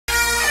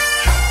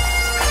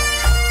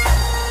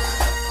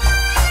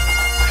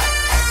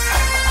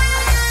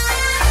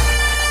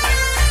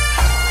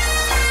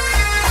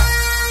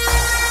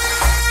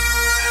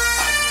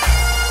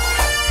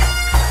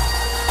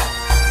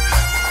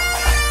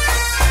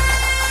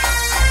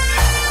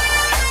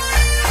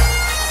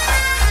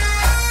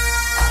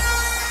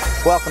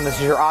Welcome, this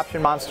is your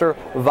Option Monster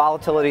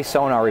Volatility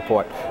Sonar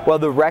Report. Well,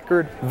 the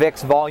record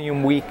VIX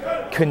volume week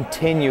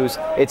continues.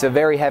 It's a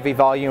very heavy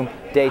volume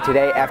day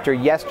today after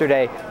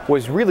yesterday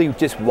was really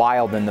just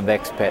wild in the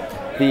VIX pit.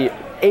 The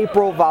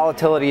April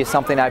volatility is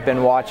something I've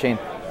been watching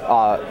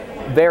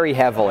very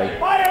heavily.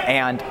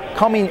 And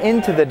coming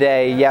into the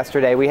day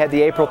yesterday, we had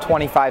the April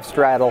 25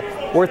 straddle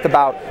worth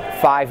about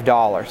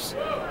 $5.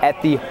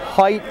 At the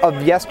height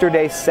of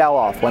yesterday's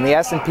sell-off, when the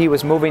S&P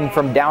was moving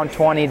from down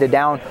 20 to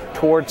down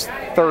towards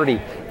 30,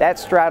 that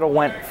straddle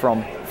went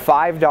from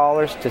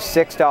 $5 to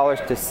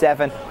 $6 to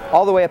 $7,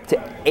 all the way up to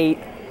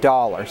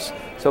 $8.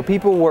 So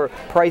people were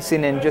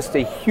pricing in just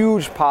a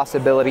huge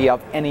possibility of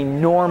an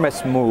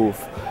enormous move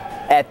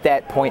at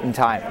that point in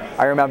time.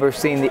 I remember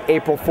seeing the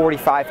April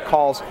 45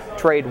 calls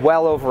trade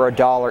well over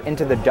 $1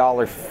 into the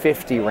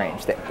 $1.50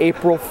 range. The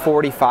April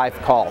 45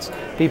 calls.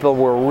 People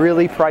were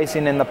really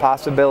pricing in the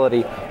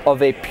possibility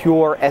of a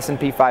pure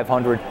S&P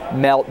 500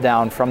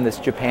 meltdown from this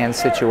Japan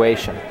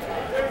situation.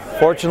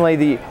 Fortunately,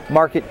 the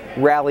market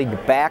rallied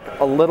back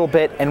a little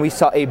bit and we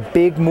saw a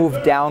big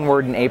move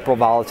downward in April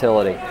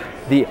volatility.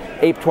 The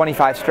April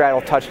 25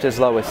 straddle touched as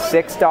low as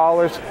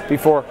 $6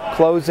 before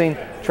closing,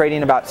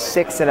 trading about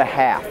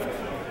 $6.50.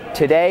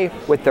 Today,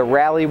 with the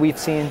rally we've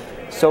seen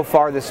so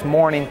far this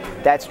morning,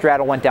 that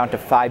straddle went down to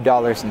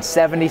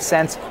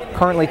 $5.70,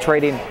 currently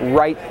trading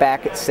right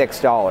back at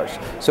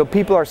 $6. So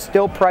people are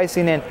still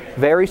pricing in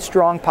very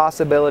strong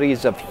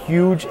possibilities of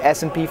huge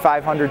S&P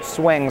 500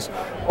 swings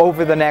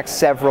over the next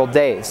several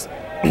days.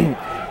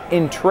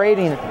 In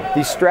trading,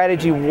 the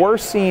strategy we're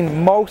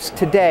seeing most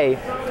today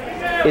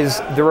is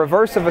the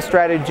reverse of a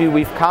strategy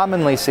we've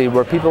commonly seen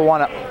where people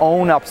want to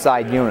own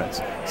upside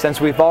units. Since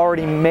we've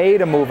already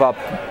made a move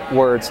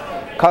upwards,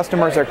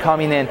 customers are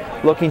coming in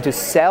looking to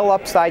sell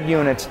upside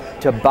units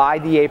to buy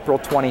the April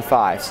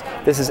 25s.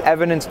 This is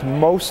evidenced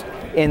most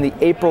in the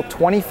April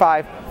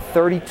 25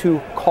 32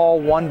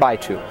 call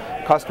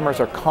 1x2. Customers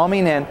are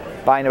coming in,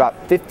 buying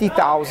about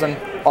 50,000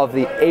 of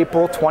the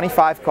April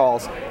 25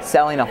 calls,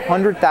 selling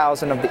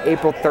 100,000 of the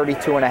April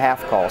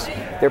 32.5 calls.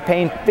 They're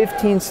paying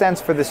 15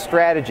 cents for this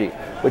strategy,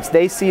 which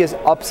they see as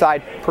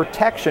upside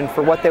protection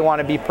for what they want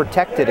to be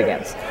protected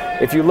against.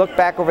 If you look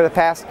back over the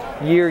past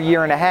year,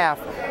 year and a half,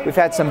 we've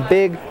had some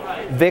big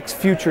VIX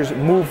futures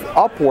move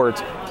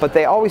upwards, but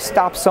they always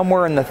stop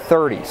somewhere in the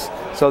 30s.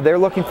 So they're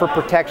looking for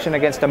protection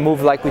against a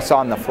move like we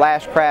saw in the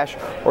flash crash,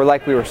 or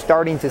like we were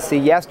starting to see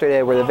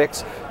yesterday where the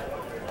VIX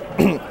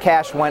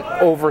cash went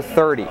over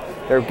 30.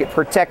 They're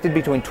protected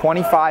between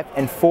 25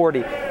 and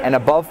 40, and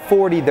above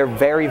 40 they're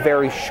very,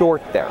 very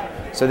short there.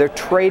 So they're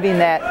trading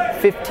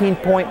that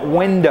 15-point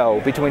window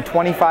between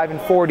 25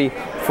 and 40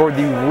 for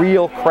the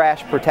real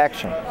crash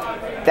protection.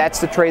 That's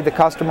the trade the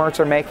customers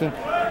are making.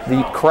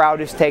 The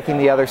crowd is taking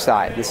the other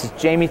side. This is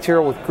Jamie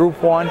Tyrrell with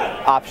Group 1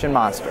 Option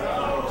Monster. Jamie,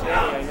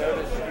 I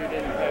noticed you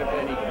didn't have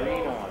any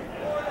green on.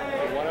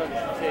 So why don't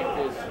you take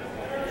this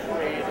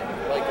trade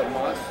like a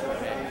monster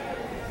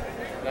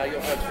man? Now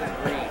you'll have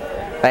some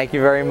green. Thank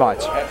you very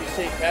much. Happy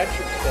St.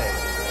 Patrick's Day.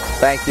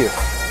 Thank you.